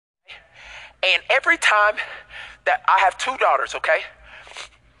And every time that I have two daughters, okay?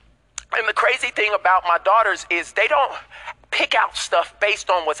 And the crazy thing about my daughters is they don't pick out stuff based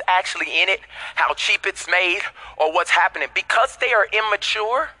on what's actually in it, how cheap it's made, or what's happening. Because they are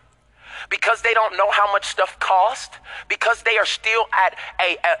immature, because they don't know how much stuff costs, because they are still at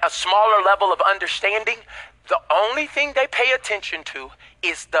a smaller level of understanding, the only thing they pay attention to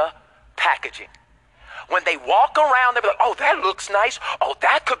is the packaging. When they walk around, they'll be like, oh, that looks nice. Oh,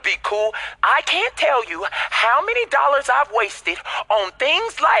 that could be cool. I can't tell you how many dollars I've wasted on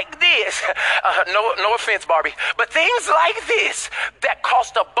things like this. No offense, Barbie, but things like this that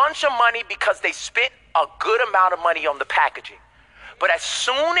cost a bunch of money because they spent a good amount of money on the packaging. But as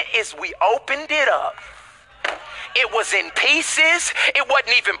soon as we opened it up, it was in pieces. It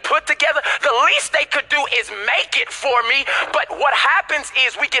wasn't even put together. The least they could do is make it for me. But what happens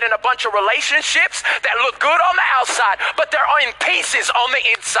is we get in a bunch of relationships that look good on the outside, but they're in pieces on the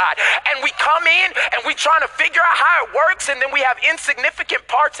inside. And we come in and we trying to figure out how it works, and then we have insignificant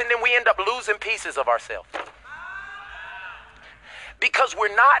parts, and then we end up losing pieces of ourselves. Because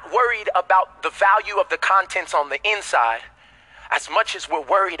we're not worried about the value of the contents on the inside as much as we're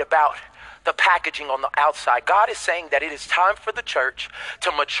worried about the packaging on the outside. God is saying that it is time for the church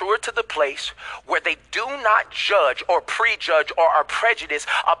to mature to the place where they do not judge or prejudge or are prejudiced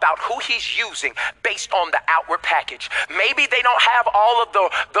about who he's using based on the outward package. Maybe they don't have all of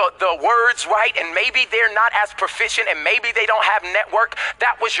the words right, and maybe they're not as proficient, and maybe they don't have network.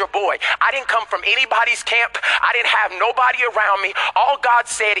 That was your boy. I didn't come from anybody's camp. I didn't have nobody around me. All God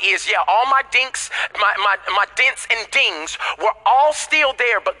said is, yeah, all my dinks, my dents and dings were all still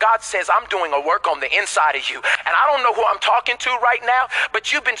there, but God says, I'm doing a work on the inside of you. And I don't know who I'm talking to right now,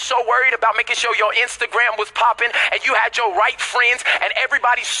 but you've been so worried about making sure your Instagram was popping and you had your right friends and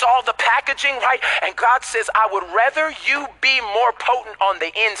everybody saw the packaging right. And God says, I would rather you be more potent on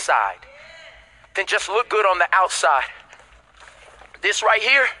the inside than just look good on the outside. This right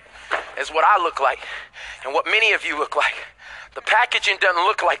here is what I look like and what many of you look like. The packaging doesn't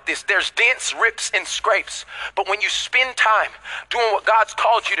look like this. There's dents, rips, and scrapes. But when you spend time doing what God's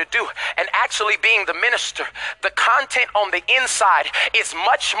called you to do and actually being the minister, the content on the inside is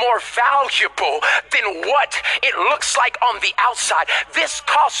much more valuable than what it looks like on the outside. This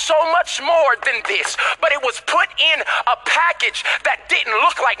costs so much more than this, but it was put in a package that didn't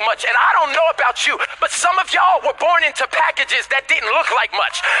look like much. And I don't know about you, but some of y'all were born into packages that didn't look like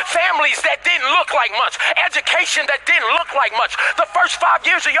much, families that didn't look like much, education that didn't look like much. The first 5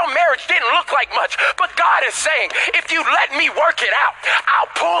 years of your marriage didn't look like much, but God is saying, if you let me work it out, I'll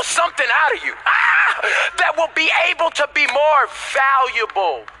pull something out of you that will be able to be more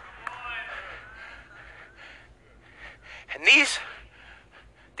valuable. And these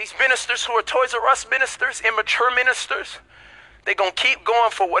ministers who are Toys R Us ministers, immature ministers, they're going to keep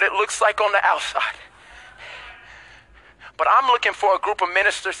going for what it looks like on the outside. But I'm looking for a group of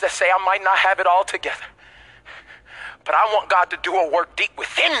ministers that say, I might not have it all together, but I want God to do a work deep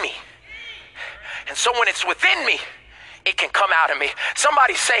within me. And so when it's within me, it can come out of me.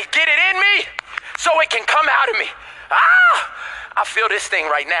 Somebody say, get it in me so it can come out of me. I feel this thing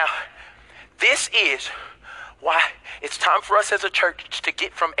right now. This is why it's time for us as a church to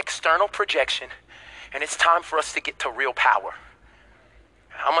get from external projection, and it's time for us to get to real power.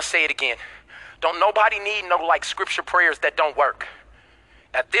 I'm going to say it again. Don't nobody need no like scripture prayers that don't work.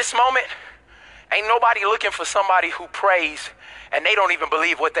 At this moment, ain't nobody looking for somebody who prays and they don't even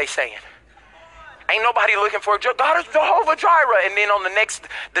believe what they saying. Ain't nobody looking for God is Jehovah Jireh, and then on the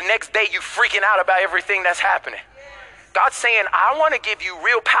next day you freaking out about everything that's happening. God's saying, I want to give you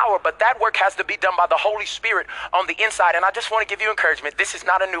real power, but that work has to be done by the Holy Spirit on the inside. And I just want to give you encouragement. This is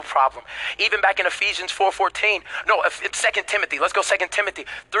not a new problem. Even back in Ephesians 4:14, no, it's 2 Timothy. Let's go 2 Timothy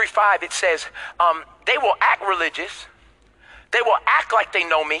 3:5. It says, they will act religious. They will act like they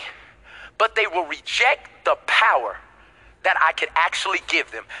know me, but they will reject the power that I could actually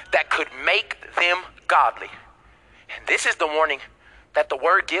give them that could make them godly. And this is the warning that the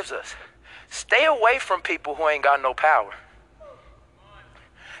word gives us. Stay away from people who ain't got no power.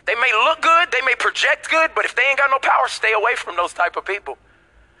 They may look good, they may project good, but if they ain't got no power, stay away from those type of people.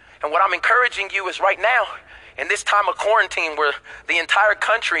 And what I'm encouraging you is right now, in this time of quarantine where the entire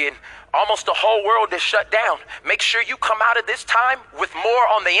country and almost the whole world is shut down, make sure you come out of this time with more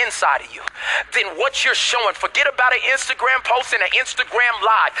on the inside of you than what you're showing. Forget about an Instagram post and an Instagram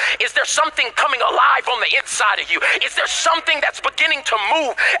live. Is there something coming alive on the inside of you? Is there something that's beginning to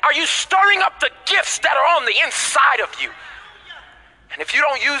move? Are you stirring up the gifts that are on the inside of you? And if you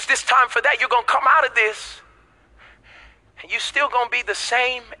don't use this time for that, you're going to come out of this and you're still going to be the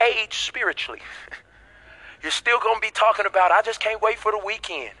same age spiritually. You're still going to be talking about, I just can't wait for the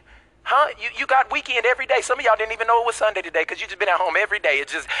weekend. Huh? You got weekend every day. Some of y'all didn't even know it was Sunday today because you just been at home every day.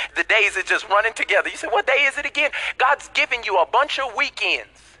 It's just, the days are just running together. You said, what day is it again? God's giving you a bunch of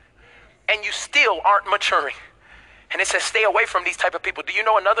weekends and you still aren't maturing. And it says stay away from these type of people. Do you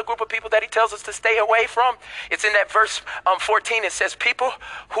know another group of people that he tells us to stay away from? It's in that verse 14. It says people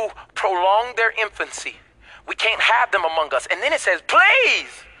who prolong their infancy. We can't have them among us. And then it says, please,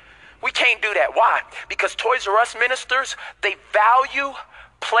 we can't do that. Why? Because Toys R Us ministers, they value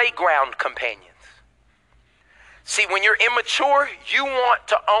playground companions. See, when you're immature, you want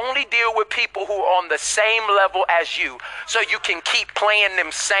to only deal with people who are on the same level as you so you can keep playing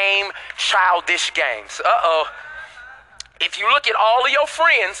them same childish games. If you look at all of your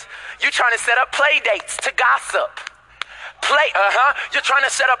friends, you're trying to set up play dates to gossip. You're trying to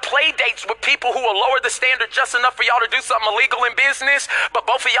set up play dates with people who will lower the standard just enough for y'all to do something illegal in business, but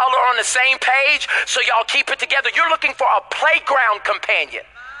both of y'all are on the same page, so y'all keep it together. You're looking for a playground companion.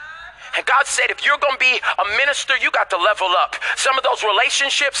 And God said, if you're going to be a minister, you got to level up. Some of those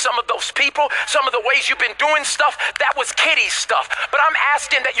relationships, some of those people, some of the ways you've been doing stuff, that was kiddie stuff. But I'm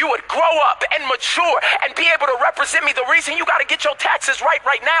asking that you would grow up and mature and be able to represent me. The reason you got to get your taxes right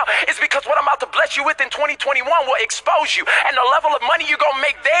now is because what I'm about to bless you with in 2021 will expose you. And the level of money you're going to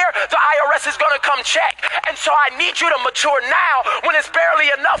make there, the IRS is going to come check. And so I need you to mature now when it's barely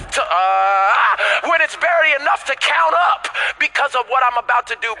enough to count up because of what I'm about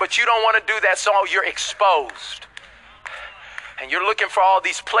to do. But you don't want to do that, so you're exposed. And you're looking for all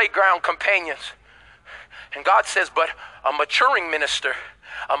these playground companions. And God says, but a maturing minister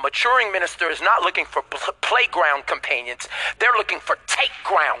is not looking for playground companions. They're looking for take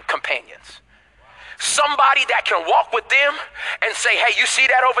ground companions. Somebody that can walk with them and say, hey, you see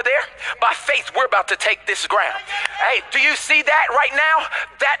that over there? By faith, we're about to take this ground. Hey, do you see that right now?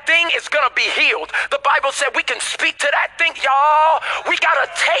 That thing is going to be healed. The Bible said we can speak to that thing. Y'all, we got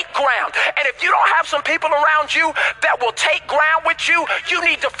to take ground. And if you don't have some people around you that will take ground with you, you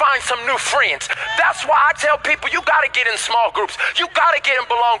need to find some new friends. That's why I tell people you got to get in small groups. You got to get in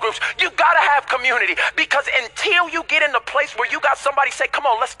belong groups. You got to have community. Because until you get in the place where you got somebody say, come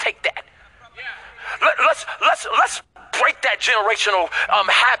on, let's take that. Let's break that generational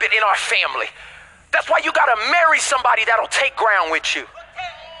habit in our family. That's why you got to marry somebody that'll take ground with you.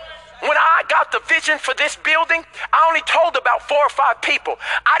 When I got the vision for this building, I only told about 4 or 5 people.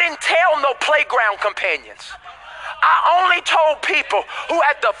 I didn't tell no playground companions. I only told people who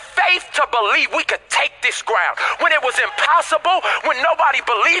had the faith to believe we could take this ground. When it was impossible, when nobody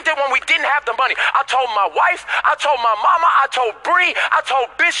believed it, when we didn't have the money. I told my wife, I told my mama, I told Bree, I told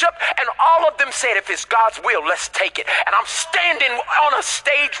Bishop, and all of them said, if it's God's will, let's take it. And I'm standing on a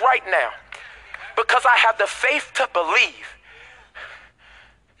stage right now because I have the faith to believe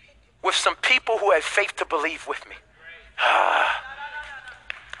with some people who have faith to believe with me.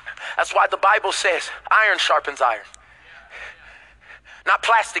 That's why the Bible says iron sharpens iron. Not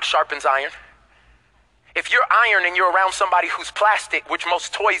plastic sharpens iron. If you're iron and you're around somebody who's plastic, which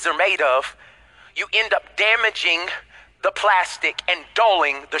most toys are made of, you end up damaging the plastic and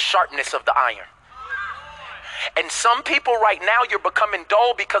dulling the sharpness of the iron. And some people right now, you're becoming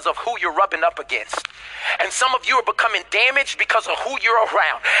dull because of who you're rubbing up against. And some of you are becoming damaged because of who you're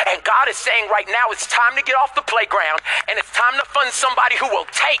around. And God is saying right now, it's time to get off the playground and it's time to fund somebody who will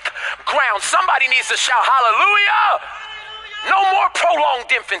take ground. Somebody needs to shout hallelujah. No more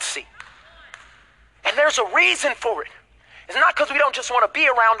prolonged infancy. And there's a reason for it. It's not because we don't just want to be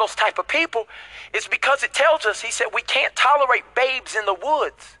around those type of people. It's because it tells us, he said, we can't tolerate babes in the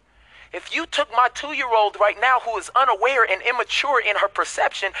woods. If you took my 2-year-old right now who is unaware and immature in her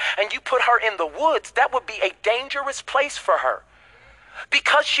perception and you put her in the woods, that would be a dangerous place for her.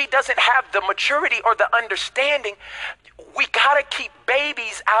 Because she doesn't have the maturity or the understanding, we got to keep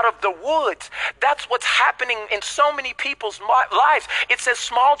babies out of the woods. That's what's happening in so many people's lives. It says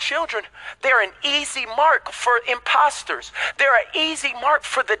small children, they're an easy mark for imposters. They're an easy mark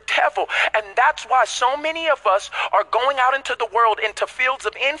for the devil. And that's why so many of us are going out into the world, into fields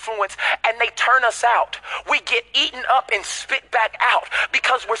of influence, and they turn us out. We get eaten up and spit back out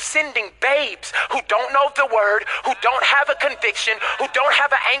because we're sending babes who don't know the word, who don't have a conviction, who don't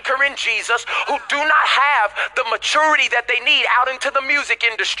have an anchor in Jesus, who do not have the maturity that they need out into the music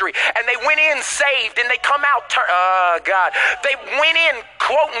industry. And they went in saved and they come out, they went in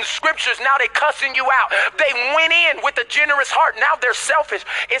quoting scriptures, now they cussing you out. They went in with a generous heart, now they're selfish.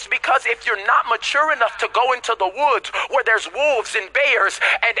 It's because if you're not mature enough to go into the woods where there's wolves and bears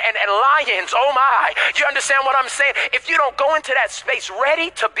and lions, oh my, you understand what I'm saying? If you don't go into that space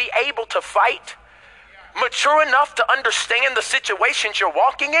ready to be able to fight, mature enough to understand the situations you're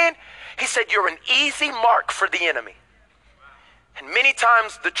walking in, he said you're an easy mark for the enemy. And many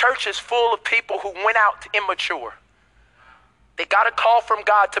times the church is full of people who went out immature. They got a call from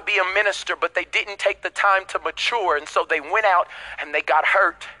God to be a minister, but they didn't take the time to mature. And so they went out and they got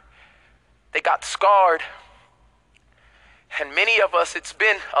hurt. They got scarred. And many of us, it's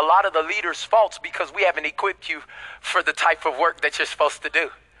been a lot of the leaders' faults because we haven't equipped you for the type of work that you're supposed to do.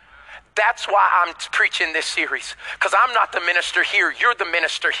 That's why I'm preaching this series, because I'm not the minister here. You're the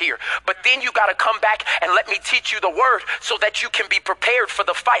minister here. But then you got to come back and let me teach you the word so that you can be prepared for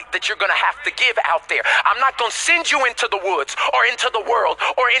the fight that you're going to have to give out there. I'm not going to send you into the woods or into the world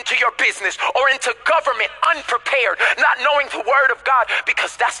or into your business or into government unprepared, not knowing the word of God,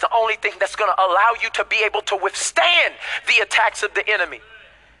 because that's the only thing that's going to allow you to be able to withstand the attacks of the enemy.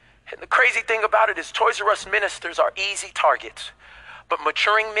 And the crazy thing about it is Toys R Us ministers are easy targets. But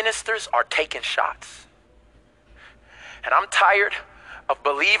maturing ministers are taking shots. And I'm tired of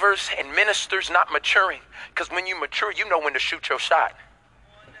believers and ministers not maturing, because when you mature, you know when to shoot your shot.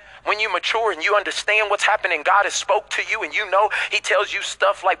 When you mature and you understand what's happening, God has spoke to you and you know he tells you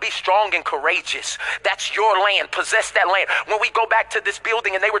stuff like be strong and courageous. That's your land. Possess that land. When we go back to this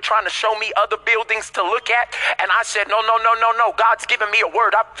building and they were trying to show me other buildings to look at, and I said, no. God's given me a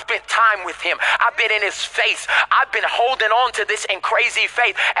word. I've spent time with him. I've been in his face. I've been holding on to this in crazy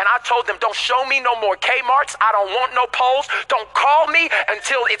faith. And I told them, don't show me no more Kmarts. I don't want no poles. Don't call me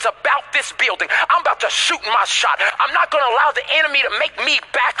until it's about this building. I'm about to shoot my shot. I'm not going to allow the enemy to make me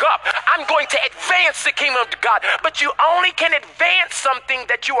back up. I'm going to advance the kingdom of God. But you only can advance something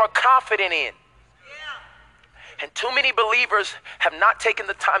that you are confident in. And too many believers have not taken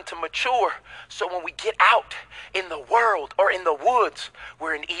the time to mature. So when we get out in the world or in the woods,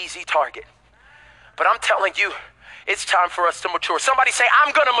 we're an easy target. But I'm telling you, it's time for us to mature. Somebody say,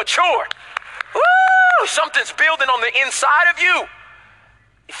 I'm going to mature. Woo! Something's building on the inside of you.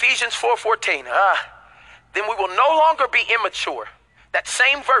 Ephesians 4:14. Then we will no longer be immature. That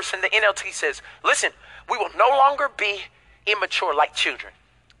same verse in the NLT says, listen, we will no longer be immature like children.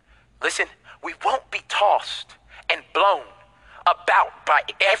 Listen, we won't be tossed and blown about by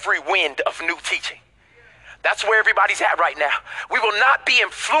every wind of new teaching. That's where everybody's at right now. We will not be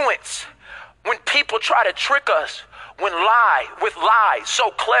influenced when people try to trick us with lies so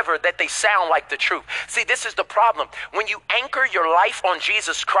clever that they sound like the truth. See, this is the problem. When you anchor your life on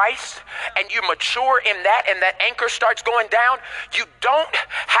Jesus Christ and you mature in that and that anchor starts going down, you don't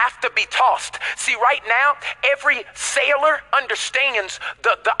have to be tossed. See, right now, every sailor understands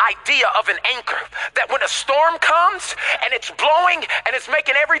the idea of an anchor, that when a storm comes and it's blowing and it's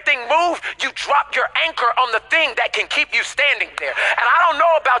making everything move, you drop your anchor on the thing that can keep you standing there. And I don't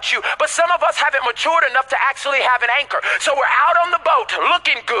know about you, but some of us haven't matured enough to actually have an anchor. So we're out on the boat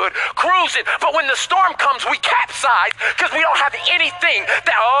looking good, cruising, but when the storm comes, we capsize because we don't have anything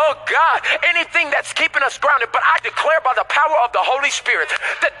anything that's keeping us grounded. But I declare by the power of the Holy Spirit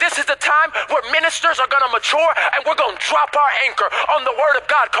that this is the time where ministers are going to mature and we're going to drop our anchor on the word of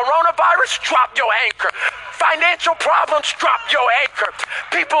God. Coronavirus, drop your anchor. Financial problems, drop your anchor.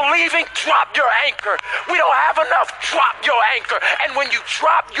 People leaving, drop your anchor. We don't have enough, drop your anchor. And when you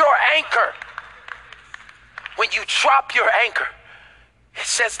drop your anchor, it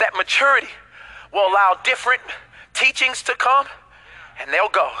says that maturity will allow different teachings to come and they'll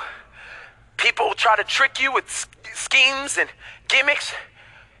go. People will try to trick you with schemes and gimmicks,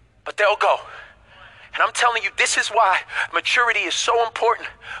 but they'll go. And I'm telling you, this is why maturity is so important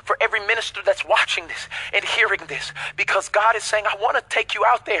for every minister that's watching this and hearing this, because God is saying, I want to take you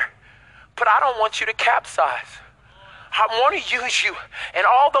out there, but I don't want you to capsize. I want to use you and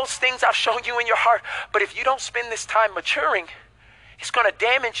all those things I've shown you in your heart. But if you don't spend this time maturing, it's going to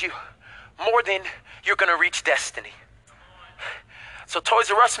damage you more than you're going to reach destiny. So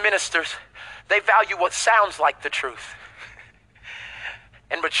Toys R Us ministers, they value what sounds like the truth.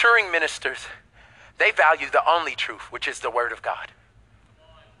 And maturing ministers, they value the only truth, which is the word of God.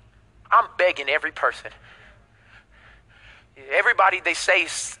 I'm begging every person. Everybody, they say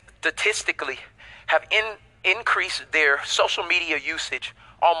statistically, have increased their social media usage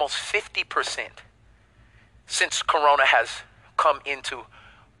almost 50% since Corona has come into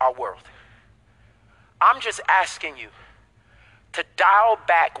our world. I'm just asking you to dial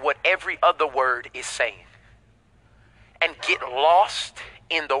back what every other word is saying and get lost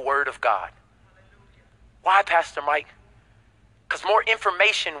in the word of God. Why, Pastor Mike? Because more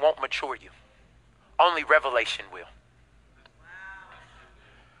information won't mature you. Only revelation will.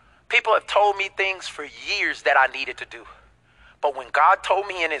 People have told me things for years that I needed to do. But when God told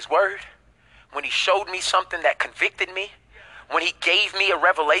me in his word, when he showed me something that convicted me, when he gave me a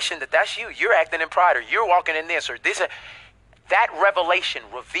revelation that that's you, you're acting in pride, or you're walking in this, or this, that revelation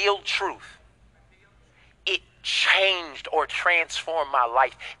revealed truth. It changed or transformed my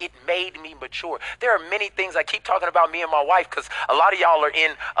life. It made me mature. There are many things. I keep talking about me and my wife because a lot of y'all are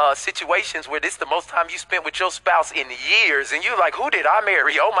in situations where this is the most time you spent with your spouse in years. And you're like, who did I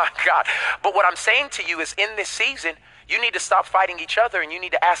marry? Oh my God. But what I'm saying to you is in this season, you need to stop fighting each other and you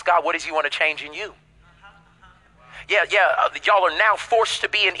need to ask God, what does he want to change in you? Y'all are now forced to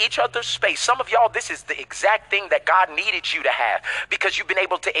be in each other's space. Some of y'all, this is the exact thing that God needed you to have because you've been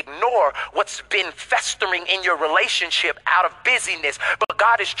able to ignore what's been festering in your relationship out of busyness. But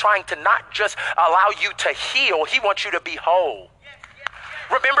God is trying to not just allow you to heal. He wants you to be whole.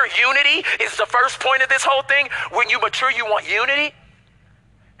 Remember, unity is the first point of this whole thing. When you mature, you want unity.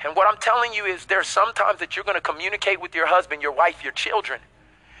 And what I'm telling you is there's sometimes that you're going to communicate with your husband, your wife, your children,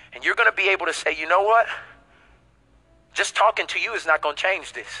 and you're going to be able to say, you know what? Just talking to you is not going to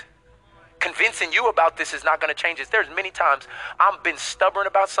change this. Convincing you about this is not going to change this. There's many times I've been stubborn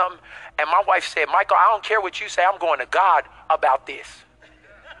about something, and my wife said, Michael, I don't care what you say. I'm going to God about this.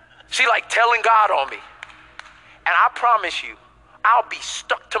 She like telling God on me. And I promise you, I'll be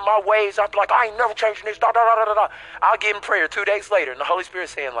stuck to my ways. I'll be like, I ain't never changing this. Da, da, da, da, da. I'll get in prayer 2 days later, and the Holy Spirit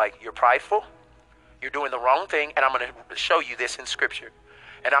saying like, you're prideful. You're doing the wrong thing, and I'm going to show you this in Scripture.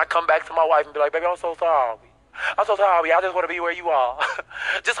 And I come back to my wife and be like, baby, I'm so sorry. I'm so sorry. I just want to be where you are.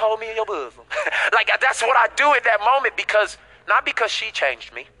 Just hold me in your bosom. Like that's what I do at that moment because, not because she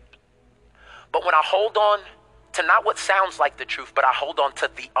changed me, but when I hold on to not what sounds like the truth, but I hold on to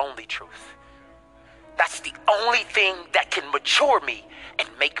the only truth. That's the only thing that can mature me and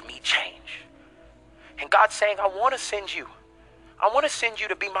make me change. And God's saying, I want to send you. I want to send you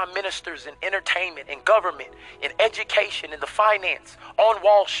to be my ministers in entertainment, in government, in education, in the finance, on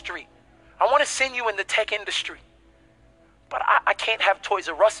Wall Street. I want to send you in the tech industry, but I can't have Toys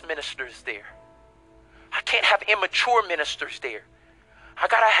R Us ministers there. I can't have immature ministers there. I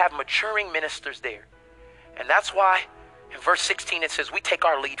got to have maturing ministers there. And that's why in verse 16 it says we take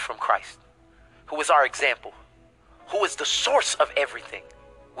our lead from Christ, who is our example, who is the source of everything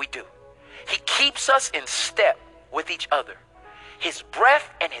we do. He keeps us in step with each other. His breath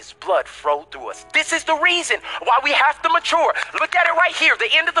and his blood flow through us. This is the reason why we have to mature. Look at it right here, the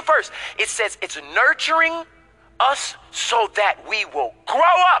end of the verse. It says it's nurturing us so that we will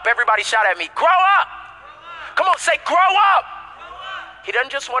grow up. Everybody shout at me, grow up. Come on, say grow up. He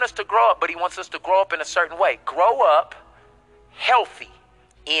doesn't just want us to grow up, but he wants us to grow up in a certain way. Grow up healthy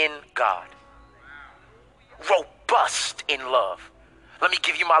in God. Robust in love. Let me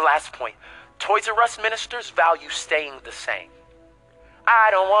give you my last point. Toys R Us ministers value staying the same. I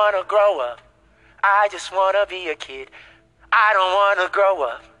don't want to grow up. I just want to be a kid. I don't want to grow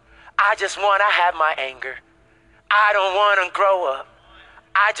up. I just want to have my anger. I don't want to grow up.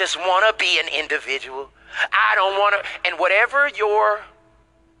 I just want to be an individual. I don't want to. And whatever your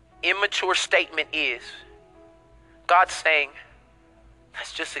immature statement is, God's saying,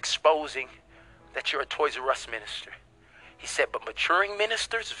 that's just exposing that you're a Toys R Us minister. He said, but maturing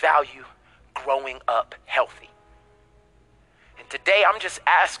ministers value growing up healthy. And today I'm just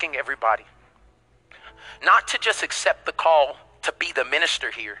asking everybody not to just accept the call to be the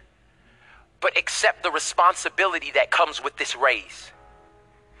minister here, but accept the responsibility that comes with this raise.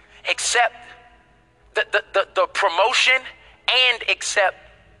 Accept the promotion and accept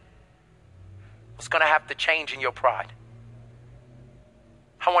what's going to have to change in your pride.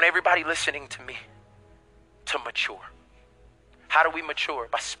 I want everybody listening to me to mature. How do we mature?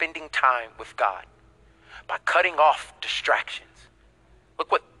 By spending time with God, by cutting off distractions.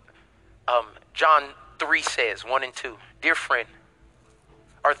 Look what John 3 says, 1 and 2. Dear friend,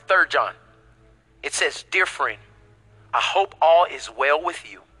 or 3 John, it says, dear friend, I hope all is well with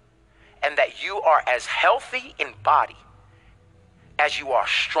you and that you are as healthy in body as you are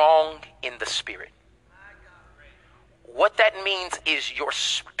strong in the spirit. What that means is your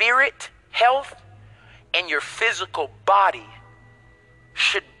spirit health and your physical body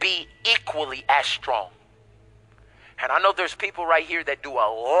should be equally as strong. And I know there's people right here that do a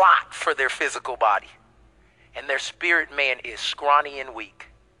lot for their physical body, and their spirit man is scrawny and weak.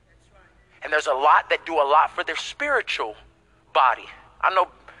 And there's a lot that do a lot for their spiritual body. I know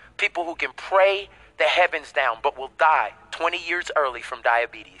people who can pray the heavens down but will die 20 years early from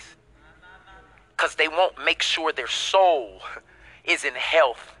diabetes because they won't make sure their soul is in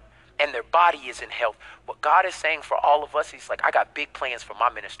health and their body is in health. What God is saying for all of us, he's like, I got big plans for my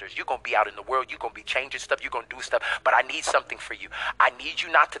ministers. You're going to be out in the world. You're going to be changing stuff. You're going to do stuff. But I need something for you. I need you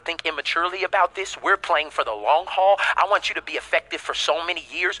not to think immaturely about this. We're playing for the long haul. I want you to be effective for so many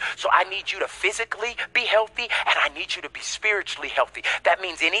years. So I need you to physically be healthy, and I need you to be spiritually healthy. That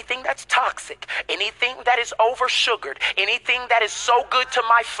means anything that's toxic, anything that is over sugared, anything that is so good to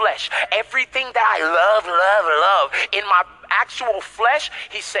my flesh, everything that I love in my actual flesh,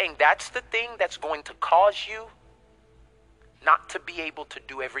 he's saying that's the thing that's going to cause you not to be able to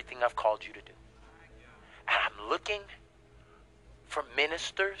do everything I've called you to do. And I'm looking for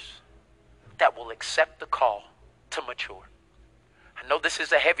ministers that will accept the call to mature. I know this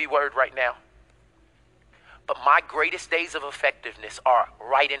is a heavy word right now, but my greatest days of effectiveness are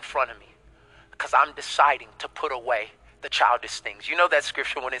right in front of me because I'm deciding to put away the childish things. You know that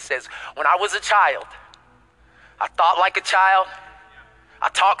scripture when it says, when I was a child, I thought like a child, I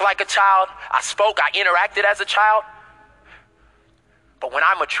talked like a child, I spoke, I interacted as a child. But when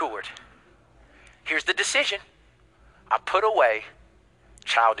I matured, here's the decision. I put away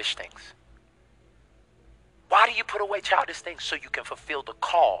childish things. Why do you put away childish things? So you can fulfill the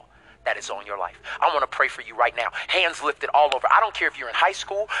call that is on your life. I want to pray for you right now. Hands lifted all over. I don't care if you're in high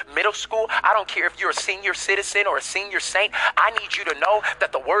school, middle school. I don't care if you're a senior citizen or a senior saint. I need you to know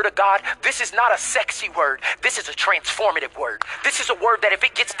that the word of God, this is not a sexy word. This is a transformative word. This is a word that if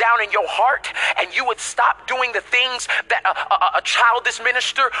it gets down in your heart and you would stop doing the things that a childish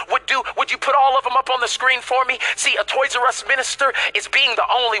minister would do, would you put all of them up on the screen for me? See, a Toys R Us minister is being the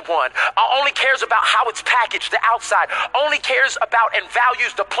only one. Only cares about how it's packaged, the outside. Only cares about and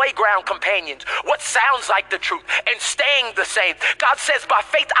values the playground companions, what sounds like the truth, and staying the same. God says, by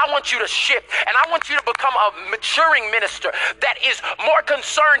faith, I want you to shift, and I want you to become a maturing minister that is more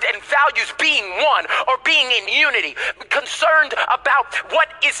concerned and values being one or being in unity, concerned about what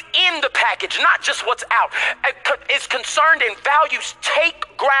is in the package, not just what's out, is concerned and values take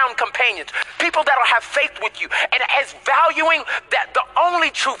ground companions, people that will have faith with you, and as valuing that the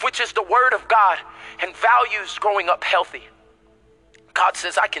only truth, which is the word of God, and values growing up healthy. God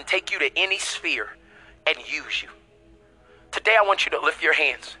says, I can take you to any sphere and use you. Today, I want you to lift your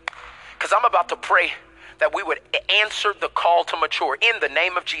hands because I'm about to pray that we would answer the call to mature in the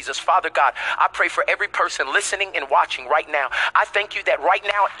name of Jesus. Father God, I pray for every person listening and watching right now. I thank you that right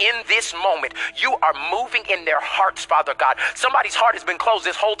now in this moment, you are moving in their hearts, Father God. Somebody's heart has been closed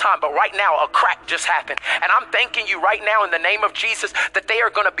this whole time, but right now a crack just happened. And I'm thanking you right now in the name of Jesus that they are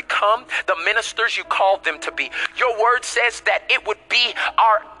going to become the ministers you called them to be. Your word says that it would be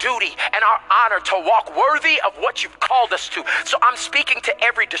our duty and our honor to walk worthy of what you've called us to. So I'm speaking to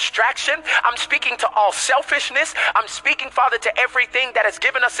every distraction. I'm speaking to all selfishness. I'm speaking, Father, to everything that has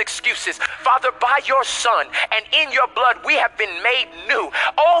given us excuses. Father, by your Son and in your blood, we have been made new.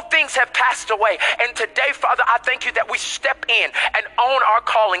 All things have passed away. And today, Father, I thank you that we step in and own our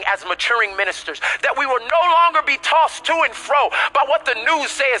calling as maturing ministers, that we will no longer be tossed to and fro by what the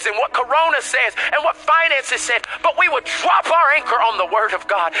news says and what Corona says and what finances said, but we would drop our anchor on the word of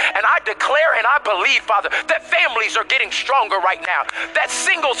God. And I declare and I believe, Father, that families are getting stronger right now, that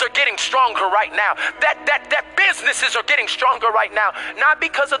singles are getting stronger right now, that businesses are getting stronger right now, not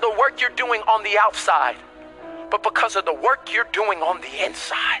because of the work you're doing on the outside, but because of the work you're doing on the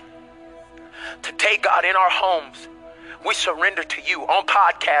inside. Today, God, in our homes, we surrender to you. On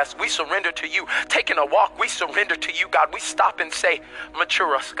podcasts, we surrender to you. Taking a walk, we surrender to you, God. We stop and say,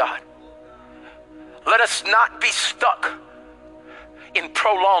 mature us, God. Let us not be stuck in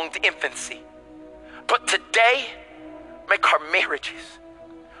prolonged infancy, but today, make our marriages,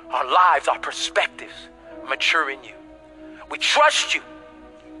 our lives, our perspectives mature in you. We trust you.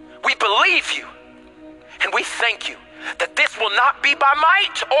 We believe you. And we thank you that this will not be by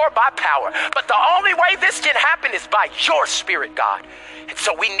might or by power, but the only way this can happen is by your Spirit, God. And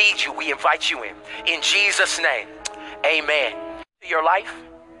so we need you. We invite you in Jesus' name, amen. Your life,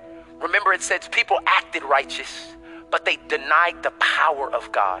 remember it says people acted righteous, but they denied the power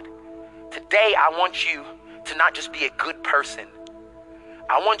of God. Today, I want you to not just be a good person.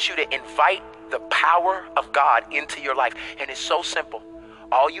 I want you to invite the power of God into your life. And it's so simple.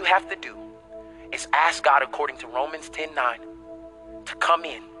 All you have to do is ask God, according to Romans 10:9, to come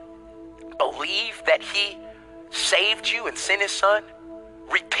in. Believe that he saved you and sent his son.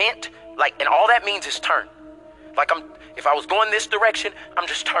 Repent, and all that means is turn. If I was going this direction, I'm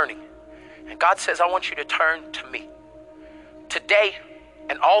just turning. And God says, I want you to turn to me. Today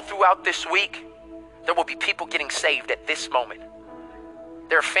and all throughout this week, there will be people getting saved at this moment.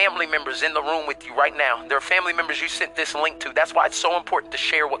 There are family members in the room with you right now. There are family members you sent this link to. That's why it's so important to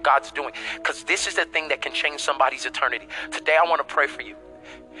share what God's doing, because this is the thing that can change somebody's eternity. Today, I want to pray for you.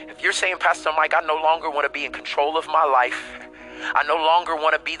 If you're saying, Pastor Mike, I no longer want to be in control of my life. I no longer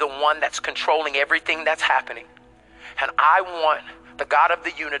want to be the one that's controlling everything that's happening. And I want the God of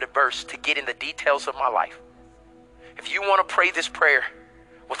the universe to get in the details of my life. If you want to pray this prayer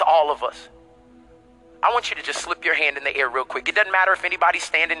with all of us, I want you to just slip your hand in the air real quick. It doesn't matter if anybody's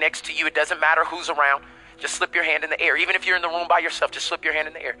standing next to you. It doesn't matter who's around. Just slip your hand in the air. Even if you're in the room by yourself, just slip your hand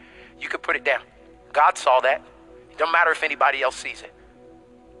in the air. You could put it down. God saw that. It doesn't matter if anybody else sees it.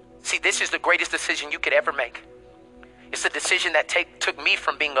 See, this is the greatest decision you could ever make. It's a decision that took me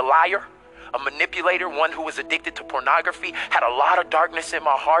from being a liar, a manipulator, one who was addicted to pornography, had a lot of darkness in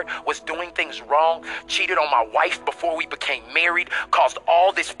my heart, was doing things wrong, cheated on my wife before we became married, caused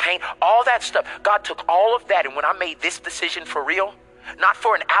all this pain, all that stuff. God took all of that, and when I made this decision for real, not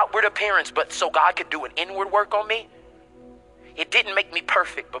for an outward appearance, but so God could do an inward work on me, it didn't make me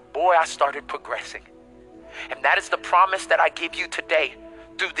perfect, but boy, I started progressing. And that is the promise that I give you today.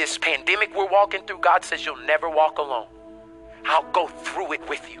 Through this pandemic we're walking through, God says you'll never walk alone. I'll go through it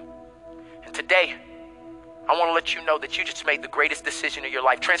with you. And today, I want to let you know that you just made the greatest decision of your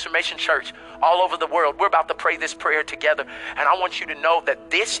life. Transformation Church, all over the world, we're about to pray this prayer together. And I want you to know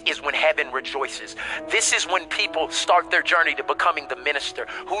that this is when heaven rejoices. This is when people start their journey to becoming the minister.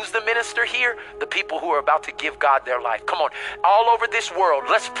 Who's the minister here? The people who are about to give God their life. Come on, all over this world,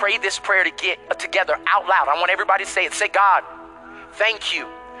 let's pray this prayer together out loud. I want everybody to say it. Say, God, thank you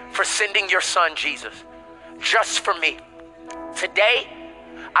for sending your son, Jesus, just for me. Today,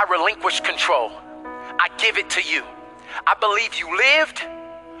 I relinquish control. I give it to you. I believe you lived,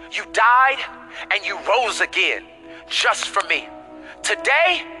 you died, and you rose again just for me.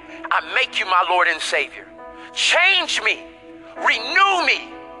 Today, I make you my Lord and Savior. Change me, renew me,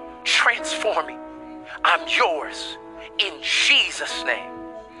 transform me. I'm yours in Jesus' name.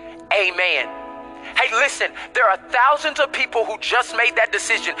 Amen. Hey, listen, there are thousands of people who just made that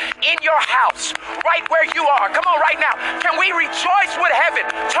decision in your house, right where you are. Come on, right now. Can we rejoice with heaven,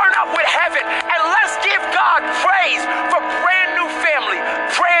 turn up with heaven, and let's give God praise for brand new family,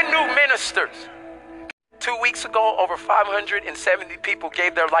 brand new ministers. 2 weeks ago, over 570 people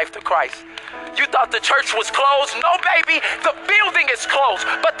gave their life to Christ. You thought the church was closed? No, baby, the building is closed,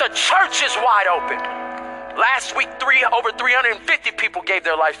 but the church is wide open. Last week, over 350 people gave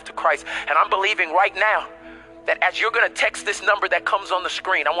their life to Christ. And I'm believing right now that as you're going to text this number that comes on the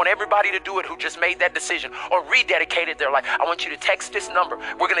screen, I want everybody to do it who just made that decision or rededicated their life. I want you to text this number.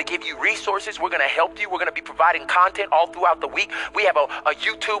 We're going to give you resources. We're going to help you. We're going to be providing content all throughout the week. We have a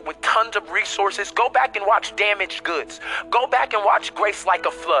YouTube with tons of resources. Go back and watch Damaged Goods. Go back and watch Grace Like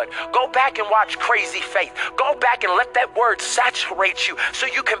a Flood. Go back and watch Crazy Faith. Go back and let that word saturate you so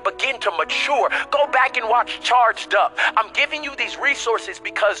you can begin to mature. Go back and watch Charged Up. I'm giving you these resources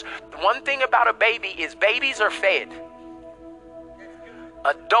because one thing about a baby is babies are fed.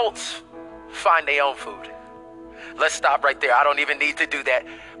 Adults find their own food. Let's stop right there. I don't even need to do that.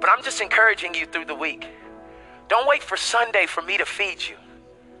 But I'm just encouraging you through the week. Don't wait for Sunday for me to feed you.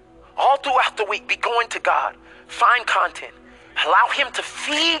 All throughout the week, be going to God. Find content. Allow him to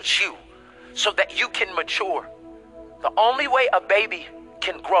feed you so that you can mature. The only way a baby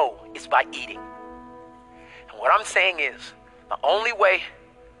can grow is by eating. And what I'm saying is, the only way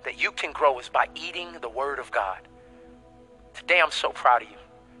that you can grow is by eating the word of God. Today, I'm so proud of you.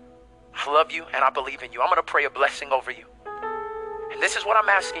 I love you and I believe in you. I'm going to pray a blessing over you. And this is what I'm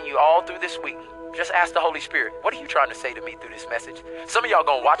asking you all through this week. Just ask the Holy Spirit, what are you trying to say to me through this message? Some of y'all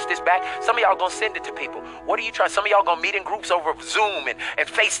going to watch this back. Some of y'all going to send it to people. What are you trying? Some of y'all going to meet in groups over Zoom and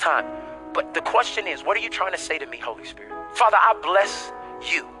FaceTime. But the question is, what are you trying to say to me, Holy Spirit? Father, I bless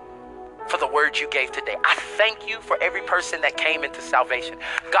you for the word you gave today. I thank you for every person that came into salvation.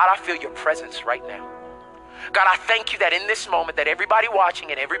 God, I feel your presence right now. God, I thank you that in this moment that everybody watching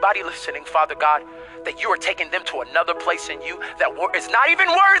and everybody listening, Father God, that you are taking them to another place in you that is not even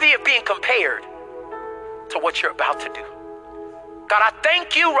worthy of being compared to what you're about to do. God, I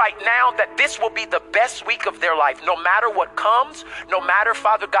thank you right now that this will be the best week of their life. No matter what comes, no matter,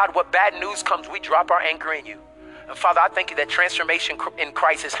 Father God, what bad news comes, we drop our anchor in you. And Father, I thank you that transformation in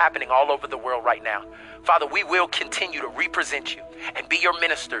Christ is happening all over the world right now. Father, we will continue to represent you and be your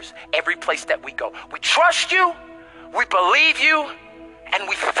ministers every place that we go. We trust you, we believe you, and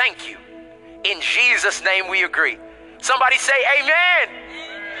we thank you. In Jesus' name we agree. Somebody say amen.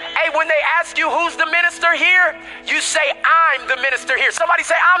 Hey, when they ask you who's the minister here, you say, I'm the minister here. Somebody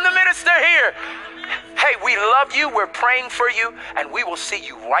say, I'm the minister here. Hey, we love you. We're praying for you. And we will see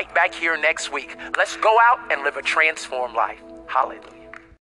you right back here next week. Let's go out and live a transformed life. Hallelujah.